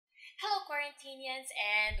Hello Quarantinians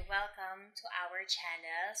and welcome to our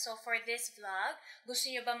channel. So for this vlog, gusto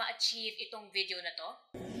niyo ba ma-achieve itong video na to?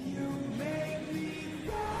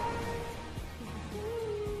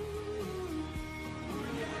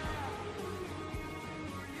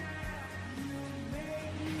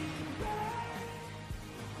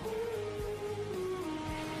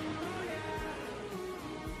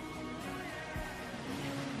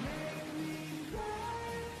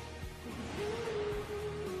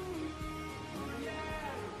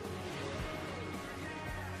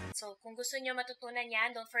 So, kung gusto niyo matutunan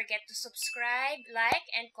yan, don't forget to subscribe, like,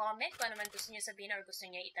 and comment kung ano man gusto niyo sabihin or gusto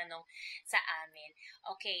niyo itanong sa amin.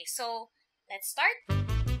 Okay, so, let's start!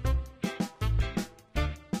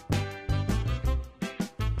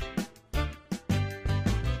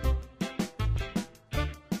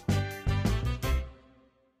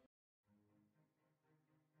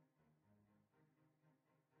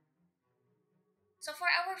 So, for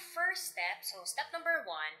our first step, so step number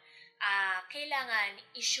 1, kailangan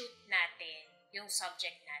i-shoot natin yung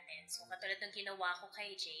subject natin. So, katulad ng ginawa ko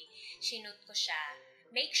kay Jay, sinut ko siya.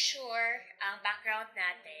 Make sure ang background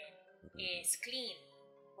natin is clean.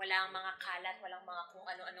 Walang mga kalat, walang mga kung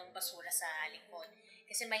ano-anong basura sa likod.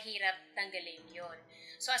 Kasi mahirap tanggalin yun.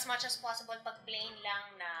 So, as much as possible, pag plain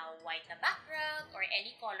lang na white na background or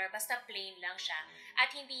any color, basta plain lang siya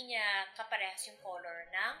at hindi niya kaparehas yung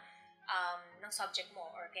color ng subject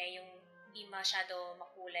mo or kaya yung hindi masyado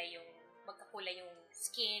magkakulay yung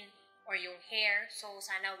skin or yung hair. So,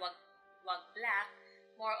 sana wag black.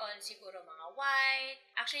 More on siguro mga white.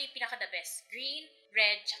 Actually, pinaka-the best. Green,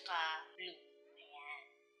 red, tsaka blue. Ayan.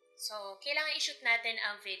 So, kailangan i-shoot natin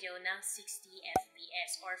ang video ng 60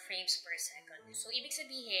 FPS or frames per second. So, ibig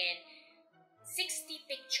sabihin, 60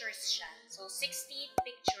 pictures siya. So, 60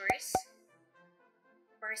 pictures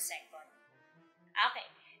per second. Okay.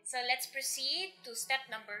 So, let's proceed to step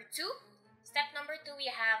number 2. Step number 2,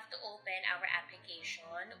 we have to open our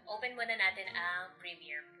application. Open muna natin ang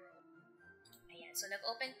Premiere Pro. Ayan. So,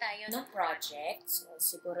 nag-open tayo ng project. So,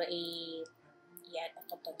 siguro i-add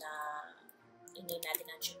ako to na i-name natin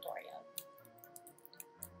ang tutorial.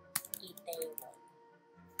 Itaewon.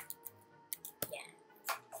 Ayan.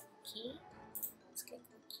 Okay. Let's click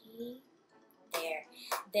OK. There.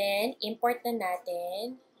 Then, import na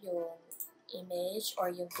natin yung image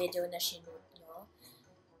or yung video na sinut nyo.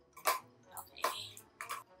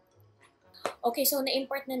 Okay, so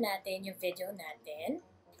na-import na natin yung video natin.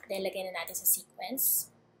 Then, lagay na natin sa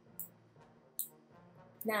sequence.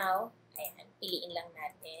 Now, ayan, piliin lang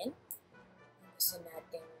natin yung gusto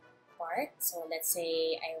nating part. So, let's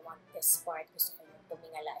say, I want this part. Gusto ko yung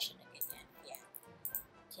tumingala siya na ganyan. Ayan.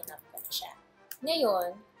 Kinap ko na siya.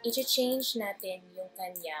 Ngayon, i-change natin yung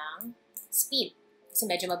kanyang speed. Kasi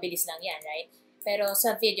medyo mabilis lang yan, right? Pero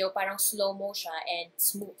sa video, parang slow-mo siya and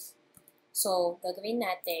smooth. So, gagawin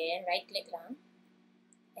natin, right-click lang.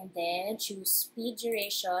 And then, choose speed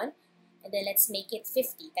duration. And then, let's make it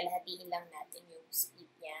 50. Kalahatiin lang natin yung speed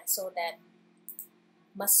niya so that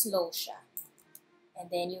mas slow siya. And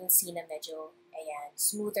then, yung scene na medyo, ayan,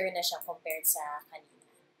 smoother na siya compared sa kanina.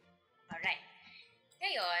 Alright.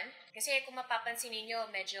 Ngayon, kasi kung mapapansin niyo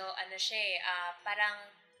medyo, parang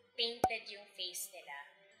painted yung face nila.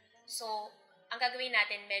 So, ang gagawin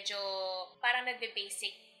natin, medyo parang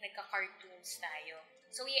nagbe-basic, nagka-cartoons tayo.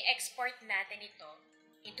 So, i-export natin ito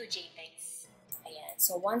into JPEGs. Ayan.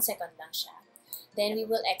 So, 1 second lang siya. Then, we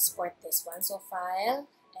will export this one. So,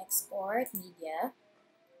 File, Export, Media.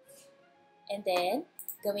 And then,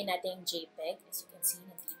 gawin natin yung JPEG. As you can see,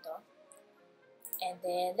 nandito. And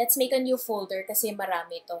then, let's make a new folder kasi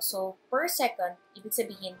marami ito. So, per second, ibig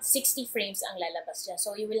sabihin, 60 frames ang lalabas dyan.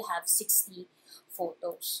 So, you will have 60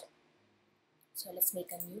 photos. So, let's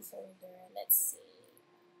make a new folder. Let's say,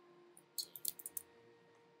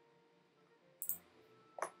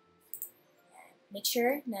 ayan. Make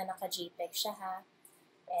sure na naka-JPEG siya ha.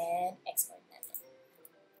 And export natin.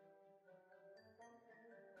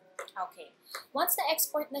 Okay. Once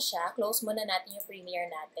na-export na siya, close muna natin yung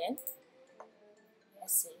Premiere natin.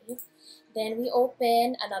 Save. Then, we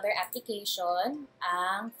open another application,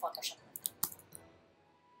 ang Photoshop.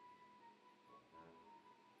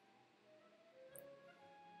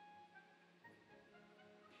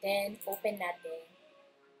 Then, open natin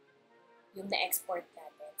yung na-export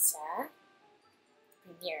natin sa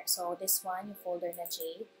Premiere. So, this one, yung folder na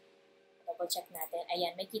J. Double check natin.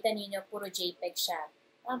 Ayan, may kita niyo puro JPEG siya.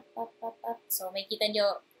 So, may kita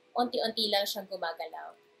nyo, unti-unti lang siyang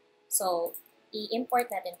gumagalaw. So, i-import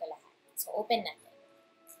natin ito lahat. So, open natin.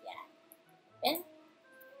 Yan. Open.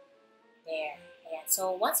 There. Ayan.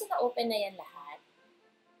 So, once na-open na yan lahat,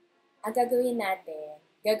 ang gagawin natin,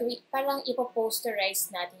 gagawin, parang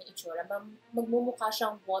ipoposterize natin yung itsura. Magmumukha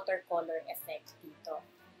siyang watercolor effect dito.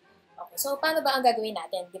 Okay, so paano ba ang gagawin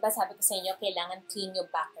natin? Di ba sabi ko sa inyo, kailangan clean yung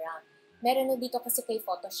background. Meron na dito kasi kay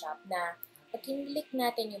Photoshop na pag kinlik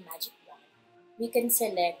natin yung magic wand, we can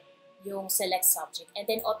select yung select subject and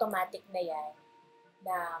then automatic na yan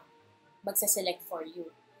na magsa-select for you.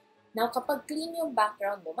 Now, kapag clean yung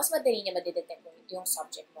background mo, mas madali niya madidetect yung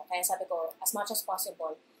subject mo. Kaya sabi ko, as much as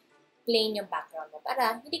possible, plain yung background mo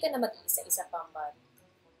para hindi ka na mag-isa-isa pang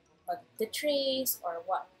mag-trace or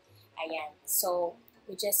what. Ayan. So,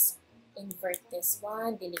 we just invert this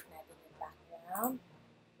one. Delete natin yung background.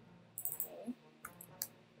 Okay.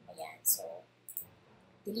 Ayan. So,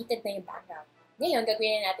 deleted na yung background. Ngayon,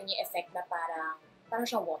 gagawin natin yung effect na parang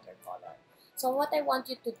siyang watercolor. So, what I want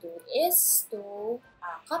you to do is to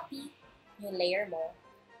copy yung layer mo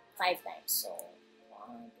 5 times. So,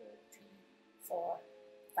 1, 2, 3, 4,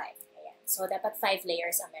 5. Ayan. So, dapat 5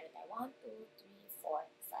 layers ang meron tayo. 1, 2, 3, 4,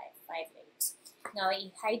 5. 5 layers. Now,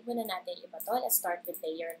 i-hide muna natin yung iba to. Let's start with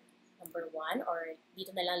layer number 1 or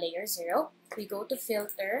dito na lang layer 0. We go to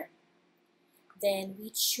filter. Then,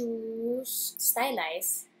 we choose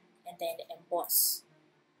stylize and then emboss.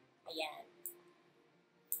 Ayan.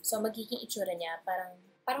 So, magiging itsura niya,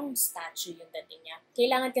 parang statue yung dating niya.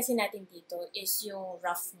 Kailangan kasi natin dito is yung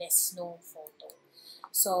roughness ng photo.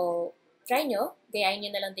 So, try nyo. Gayahin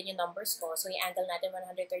nyo na lang din yung numbers ko. So, yung angle natin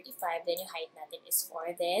 135, then yung height natin is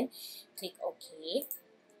 4. Then, click OK.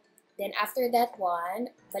 Then, after that one,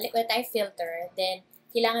 balik ulit tayo filter. Then,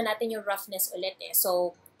 kailangan natin yung roughness ulit eh.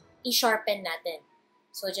 So, i-sharpen natin.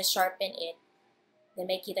 So, just sharpen it. Then,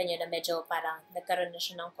 may kita nyo na medyo parang nagkaroon na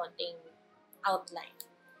siya ng konting outline.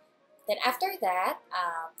 Then, after that,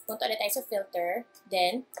 punta ulit tayo sa filter.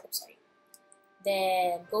 Then,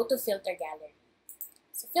 Then, go to filter gallery.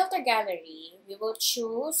 So, filter gallery, we will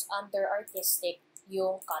choose under artistic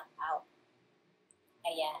yung cutout.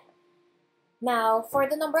 Ayan. Now, for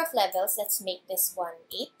the number of levels, let's make this one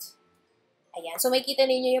 8. Ayan. So, may kita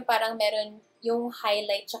ninyo yung parang meron yung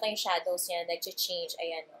highlight tsaka yung shadows niya nag-change.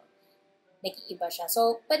 Ayan, o. Nag-iiba siya.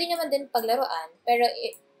 So, pwede naman din paglaruan, pero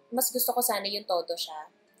mas gusto ko sana yung todo siya.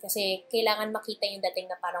 Kasi kailangan makita yung dating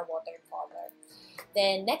na parang watercolor.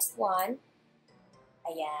 Then, next one,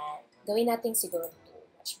 ayan. Gawin natin siguro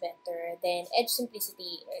 2. Much better. Then, edge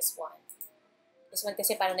simplicity is 1. This one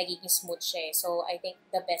kasi parang nagiging smooth siya eh. So, I think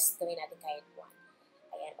the best gawin natin kahit 1.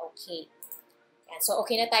 Ayan, okay. Ayan, so,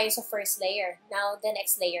 okay na tayo sa first layer. Now, the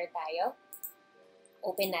next layer tayo.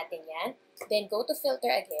 Open natin yan. Then, go to filter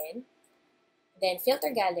again. Then, filter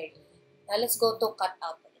gallery. Now, let's go to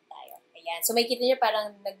cutout. Ayan. So, may kita niyo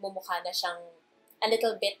parang nagmumukha na siyang, a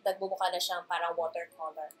little bit, nagmumukha na siyang parang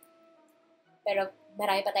watercolor. Pero,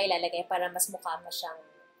 marami pa tayo lalagay para mas mukha pa siyang,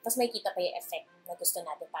 mas may kita pa yung effect na gusto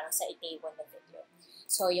natin parang sa Itaewon na video.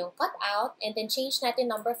 So, yung cut out, and then change natin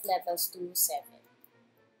number of levels to 7.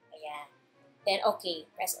 Ayan. Then, okay.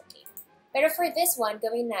 Press okay. Pero for this one,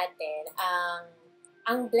 gawin natin,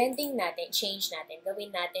 ang blending natin, change natin,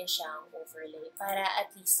 gawin natin siyang overlay para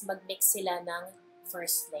at least mag-mix sila ng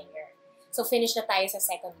first layer. So, finish na tayo sa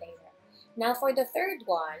second layer. Now, for the third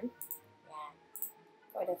one, yan.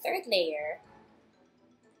 For the third layer,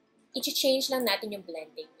 i-change lang natin yung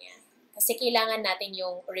blending niya. Kasi kailangan natin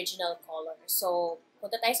yung original color. So,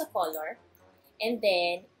 punta tayo sa color. And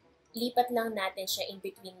then, lipat lang natin siya in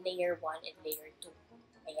between layer 1 and layer 2.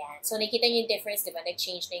 Ayan. So, nakikita niyo yung difference, di ba?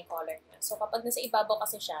 Nag-change na yung color niya. So, kapag nasa ibabaw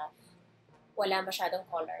kasi siya, wala masyadong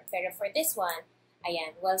color. Pero for this one,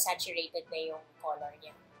 ayan, well-saturated na yung color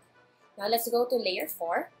niya. Now, let's go to layer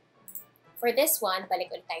 4. For this one,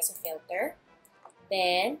 balik ulit tayo sa filter.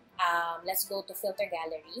 Then, let's go to filter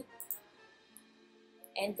gallery.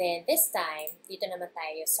 And then, this time, dito naman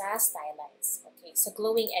tayo sa stylize. Okay, sa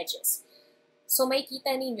glowing edges. So, may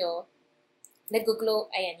kita ninyo,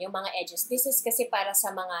 nag-glow, ayan, yung mga edges. This is kasi para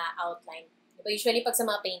sa mga outline. Diba? Usually, pag sa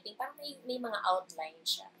mga painting, parang may mga outline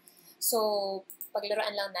siya. So,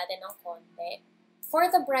 paglaruan lang natin ng konti.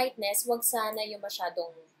 For the brightness, wag sana yung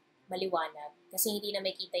masyadong maliwanag. Kasi hindi na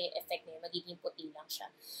makita yung effect na yun. Magiging puti lang siya.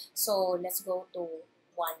 So, let's go to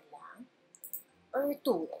 1 lang. Or 2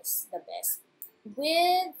 is the best.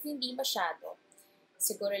 With hindi masyado.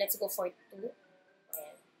 Siguro, let's go for 2.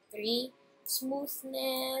 Ayan. 3.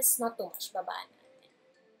 Smoothness. Not too much. Babaan natin.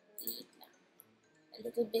 Liit lang. A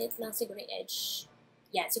little bit lang siguro yung edge.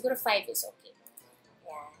 Yan. Siguro 5 is okay.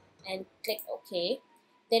 Yan. And click OK.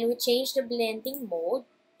 Then, we change the blending mode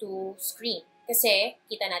to screen. Kasi,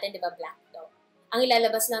 kita natin, di ba, black daw. Ang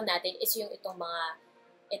ilalabas lang natin is yung itong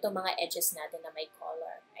mga edges natin na may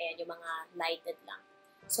color. Ayan, yung mga lighted lang.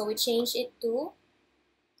 So, we change it to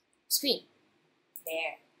screen.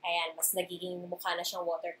 There. Ayan, mas nagiging mukha na siyang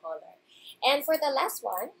watercolor. And for the last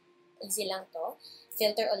one, easy lang to.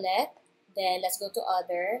 Filter ulit. Then, let's go to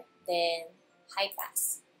other. Then, high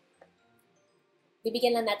pass.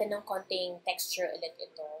 Bibigyan lang natin ng konting texture ulit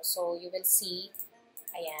ito. So, you will see,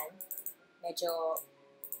 ayan, medyo,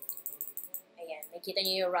 ayan, nakita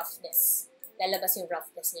niyo yung roughness. Lalabas yung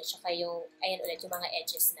roughness niya, tsaka yung, ayan ulit, yung mga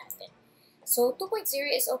edges natin. So, 2.0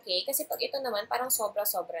 is okay, kasi pag ito naman, parang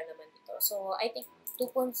sobra-sobra naman ito. So, I think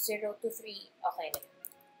 2.0 to 3, okay na yun.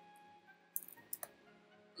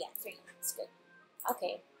 Yeah, 3, it's good.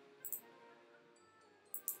 Okay.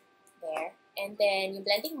 There. And then, yung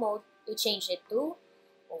blending mode, we change it to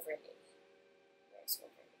overlay. Where's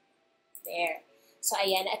overlay? There. So,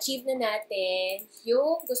 ayan, achieve na natin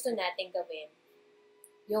yung gusto natin gawin.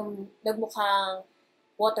 Yung nagmukhang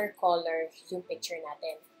watercolor yung picture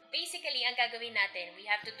natin. Basically, ang gagawin natin, we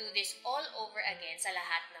have to do this all over again sa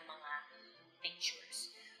lahat ng mga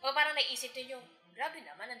pictures. O parang naisip nyo, grabe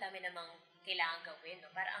naman, ang dami namang kailangan gawin.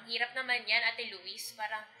 No? Parang ang hirap naman yan, Ate Loise.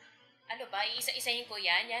 Parang, ano ba, iisa-isahin ko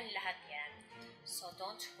yan lahat yan. So,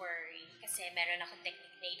 don't worry, kasi meron akong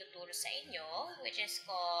technique na ituturo sa inyo, which is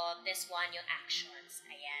called this one, yung actions.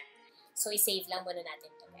 Ayan. So, i-save lang muna natin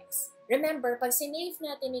to, guys. Remember, pag sinave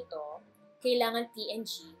natin ito, kailangan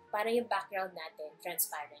PNG para yung background natin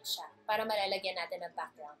transparent siya. Para malalagyan natin ng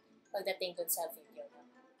background pagdating dun sa video.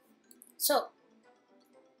 So,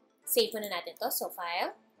 save muna natin to. So,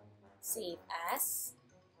 file, save as,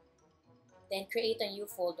 then create a new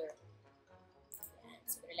folder. Ayan.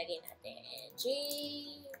 So, nalagay natin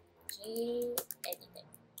edited.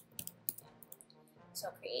 So,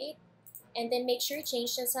 create, and then make sure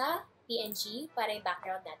change siya sa PNG para yung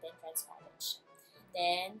background natin transparent siya.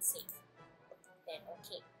 Then, save. Then,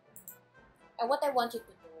 okay. And what I want you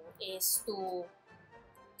to do is to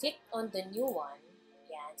click on the new one.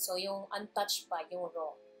 Yan. So, yung untouched pa, yung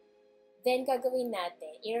raw. Then, gagawin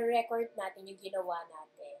natin, i-record natin yung ginawa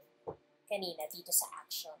natin kanina dito sa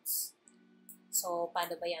actions. So,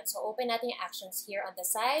 paano ba yan? So, open natin yung actions here on the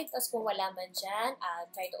side. Tapos, kung wala man dyan,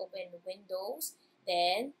 try to open Windows.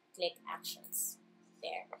 Then, click actions.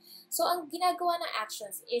 There. So, ang ginagawa ng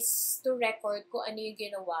actions is to record kung ano yung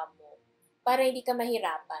ginawa mo para hindi ka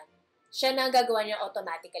mahirapan. Siya na ang gagawa niya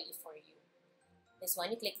automatically for you. This one,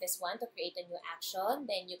 you click this one to create a new action.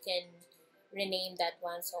 Then, you can rename that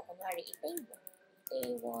one. So, kunwari, Itaewon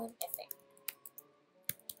effect.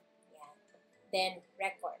 Yan. Then,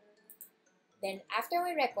 record. Then, after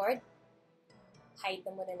we record, hide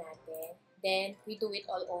na muna natin. Then, we do it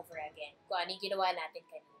all over again. Kung ano yung ginawa natin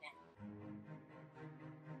kanina.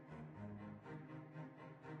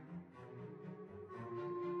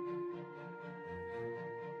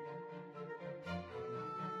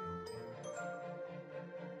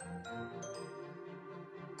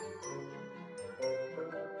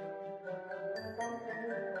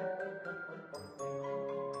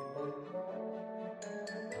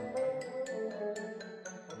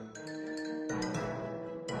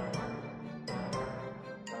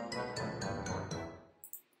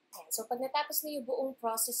 So, pag natapos na yung buong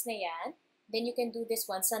process na yan, then you can do this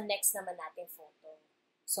one sa next naman nating photo.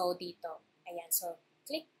 So, dito. Ayan. So,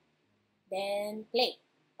 click. Then, play.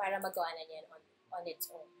 Para magawa na yan on its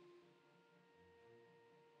own.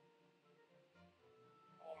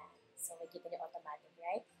 Ayan. So, makikita niyo automatic,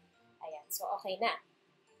 right? Ayan. So, okay na.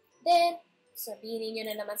 Then, sabihin niyo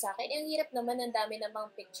na naman sa akin, ang hirap naman, ang dami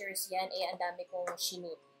namang pictures yan, ang dami kong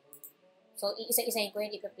shoot. So, isa-isahin ko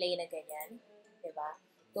yun, ipa-play na ganyan. Diba?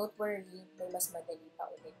 Don't worry, may mas madali pa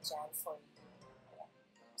ulit dyan for you. Ayan.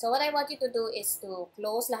 So, what I want you to do is to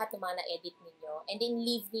close lahat ng mga na-edit ninyo and then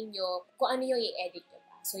leave ninyo kung ano yung i-edit nyo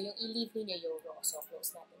pa. So, yung i-leave ninyo yung raw. So,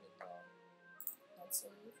 close natin ito. And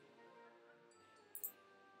save.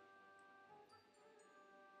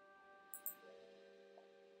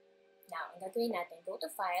 Now, ang gagawin natin, go to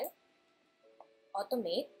File,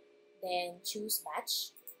 Automate, then choose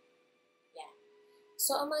Batch.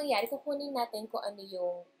 So, ang mangyayari, kukunin natin kung ano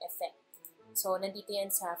yung effect. So, nandito yan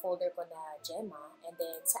sa folder ko na Gemma. And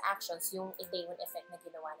then, sa actions, yung Itaewon effect na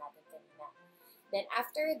ginawa natin kanina. Then,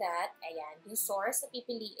 after that, ayan, yung source na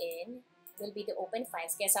pipiliin will be the open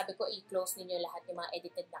files. Kaya sabi ko, i-close ninyo lahat yung mga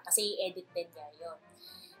edited na. Kasi i-edit din niya yun.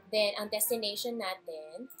 Then, ang destination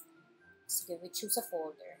natin, sige, we choose a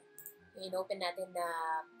folder. Yung open natin na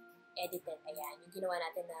edited. Ayan, yung ginawa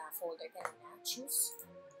natin na folder kanina. Choose.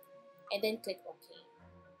 And then, click OK.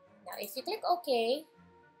 Now, if you click OK,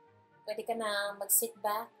 pwede ka na mag-sit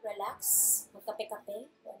back, relax, magkape-kape.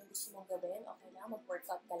 Kung ano gusto mong gawin, okay lang,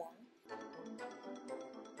 mag-workout ka lang.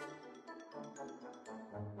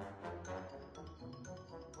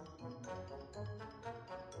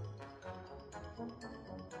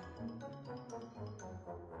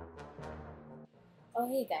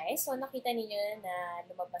 Okay guys, so nakita niyo na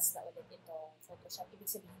lumabas na ulit itong Photoshop. Ibig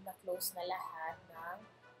sabihin na close na lahat ng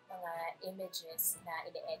mga images na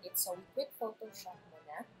ine-edit. So we quit Photoshop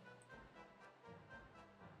muna.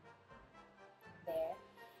 There.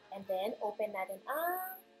 And then open natin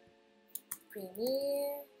ang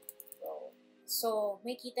Premiere Pro. So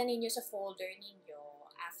may kita ninyo sa folder ninyo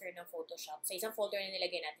after ng Photoshop. Sa isang folder na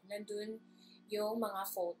nilagay natin, nandun yung mga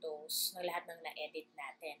photos ng lahat ng na-edit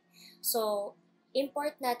natin. So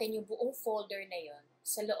import natin yung buong folder na yon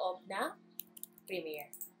sa loob ng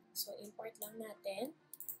Premiere. So, import lang natin.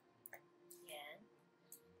 Yan.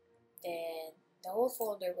 Then, the whole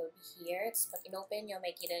folder will be here. So, pag in-open nyo,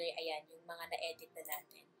 may kita nyo, ayan, yung mga na-edit na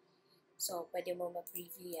natin. So, pwede mo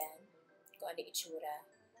ma-preview yan kung ano yung itsura.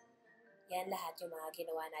 Yan lahat yung mga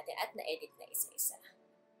ginawa natin at na-edit na isa-isa.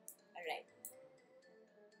 Alright.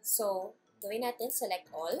 So, gawin natin,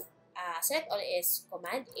 select all. Select all is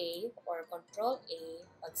Command A or Control A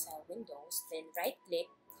pag sa Windows. Then right-click.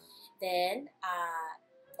 Then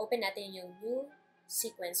open natin yung new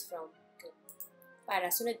sequence from clip. Para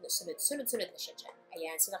sunod na siya dyan.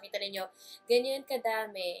 Ayan. So nakita ninyo, ganyan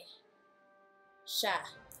kadami siya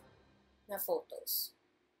na photos.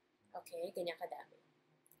 Okay? Ganyan kadami.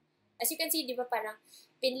 As you can see, di ba parang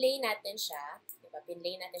pinlay natin siya. Di ba?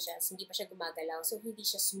 Pinlay natin siya. Hindi pa siya gumagalaw. So hindi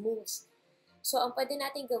siya smooth. So, ang pwede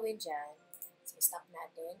natin gawin dyan, stop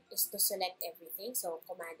natin, is to select everything. So,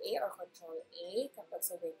 Command A or Control A kapag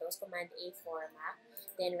sa Windows, Command A for Mac,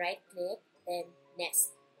 then right-click, then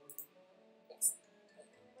Nest. Nest.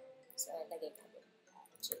 So, lagay natin.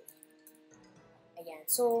 Ayan.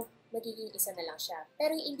 So, magiging isa na lang siya.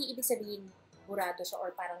 Pero hindi ibig sabihin burado siya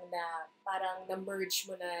or parang na-merge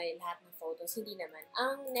mo na lahat ng photos. Hindi naman.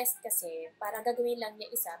 Ang Nest kasi, parang gagawin lang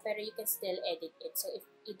niya isa, pero you can still edit it. So, if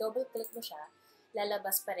i-double-click mo siya,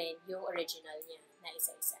 lalabas pa rin yung original niya na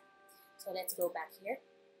isa-isa. So, let's go back here.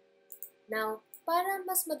 Now, para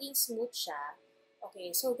mas maging smooth siya,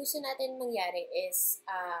 okay, so gusto natin mangyari is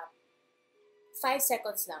 5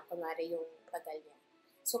 seconds lang, kunwari yung tagal niya.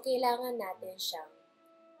 So, kailangan natin siyang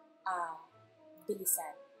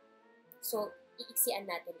bilisan. So, iiksian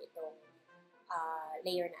natin itong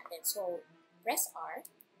layer natin. So, press R.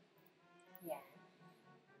 Yan.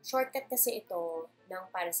 Shortcut kasi ito ng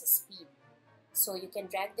para sa speed. So, you can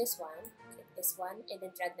drag this one, click this one, and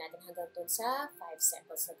then drag natin hanggang dun sa 5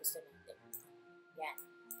 seconds na gusto natin. Yan.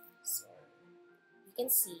 So, you can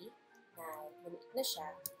see na lumiit na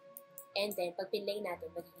siya. And then, pag pinlay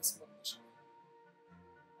natin, magiging smooth na siya.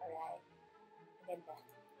 Alright. Maganda.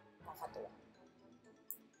 Nakakatuwa.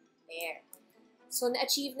 There. So,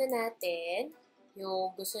 na-achieve na natin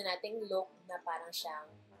yung gusto nating look na parang siyang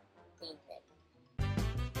painted.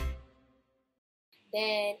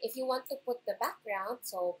 Then, if you want to put the background,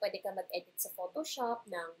 so pwede ka mag-edit sa Photoshop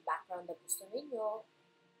ng background na gusto ninyo.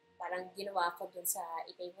 Parang ginawa ko dun sa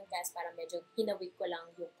Itaewon Class, parang medyo hinawig ko lang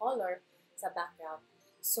yung color sa background.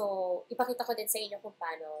 So, ipakita ko din sa inyo kung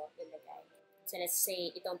paano ilagay. So, let's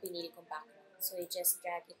say, itong pinili kong background. So, you just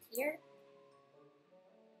drag it here.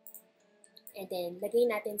 And then,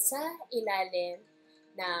 lagay natin sa ilalim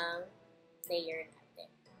ng layer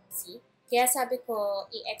natin. See? Kaya sabi ko,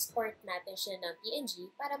 i-export natin siya ng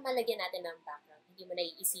PNG para malagyan natin ng background. Hindi mo na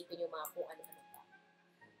iisipin yung mga kung ano-ano pa.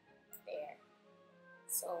 There.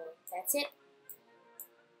 So, that's it.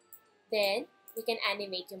 Then, we can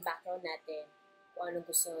animate yung background natin kung anong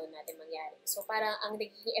gusto natin mangyari. So, parang ang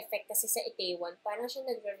nagiging effect kasi sa Itaewon, parang siya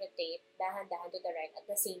nagro-rotate dahan-dahan to the right at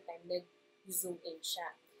the same time, nag-zoom in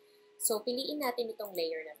siya. So, piliin natin itong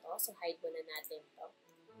layer na to. So, hide muna natin to.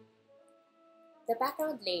 The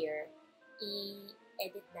background layer,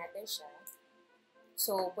 i-edit natin siya.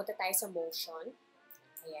 So, punta tayo sa motion.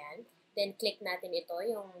 Ayan. Then, click natin ito,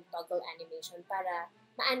 yung toggle animation, para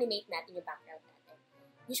ma-animate natin yung background natin.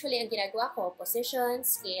 Usually, ang ginagawa ko, position,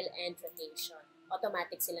 scale, and rotation.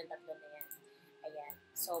 Automatic silang tatlo na yan. Ayan.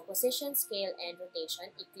 So, position, scale, and rotation,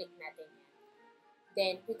 i-click natin yan.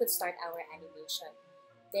 Then, we could start our animation.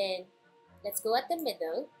 Then, let's go at the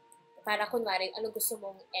middle para kunwari ano gusto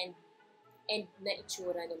mong end na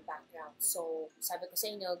itsura ng background. So, sabi ko sa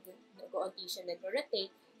inyo, nag-unti siya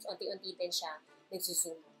nag-rotate, so unti-unti din siya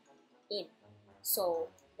nag-zoom in. So,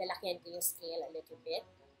 lalakyan ko yung scale a little bit.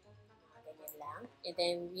 Ganyan lang. And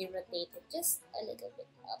then, we rotate it just a little bit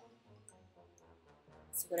up.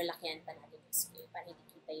 Siguro lakyan pa natin yung scale para hindi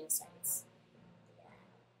kita yung size. Ayan.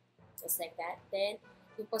 Just like that. Then,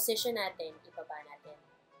 yung position natin, ibaba natin.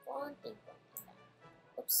 Konting-konti lang.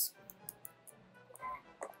 Oops. Ayan.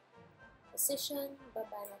 Position,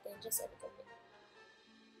 baba natin just a little bit.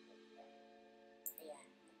 Ayan.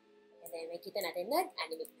 And then, makita natin,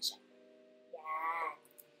 nag-animate na siya. Ayan.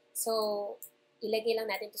 So, ilagay lang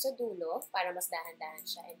natin ito sa dulo para mas dahan-dahan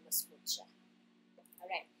siya and mas smooth siya.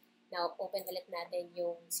 Alright. Now, open ulit natin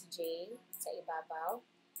yung CJ sa ibabaw.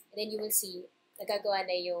 And then you will see, nagagawa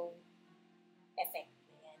na yung effect.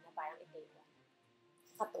 Ayan, na parang Itaewon.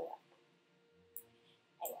 Katuwa.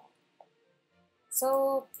 Ayan. So,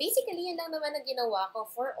 basically, yun lang naman ang ginawa ko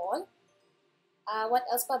for all. What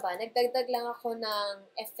else pa ba? Nagdagdag lang ako ng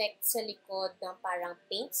effect sa likod ng parang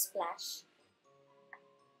paint splash.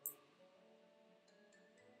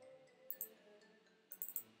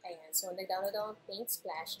 Ayan. So, nag-download ako ng paint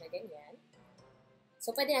splash na ganyan.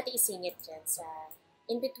 So, pwede natin isingit dyan sa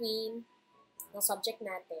in-between ng subject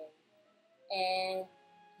natin and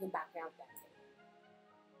yung background natin.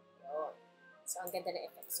 Yun. So, ang ganda na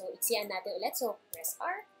effect. So, iksiyan natin ulit. So, press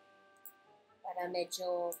R para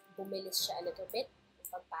medyo bumilis siya a little bit yung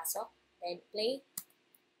pagpasok. Then, play.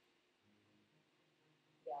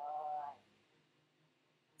 Yun.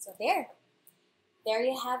 So, there. There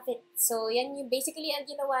you have it. So, yan yung basically ang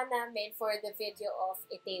ginawa namin for the video of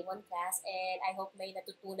Itaewon Class. And I hope may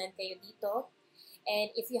natutunan kayo dito.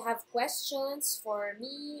 And if you have questions for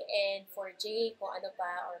me and for Jay, kung ano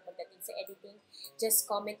pa, or pagdating sa editing, just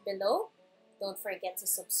comment below. Don't forget to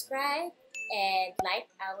subscribe and like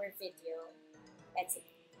our video. That's it.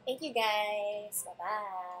 Thank you guys.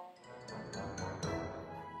 Bye-bye.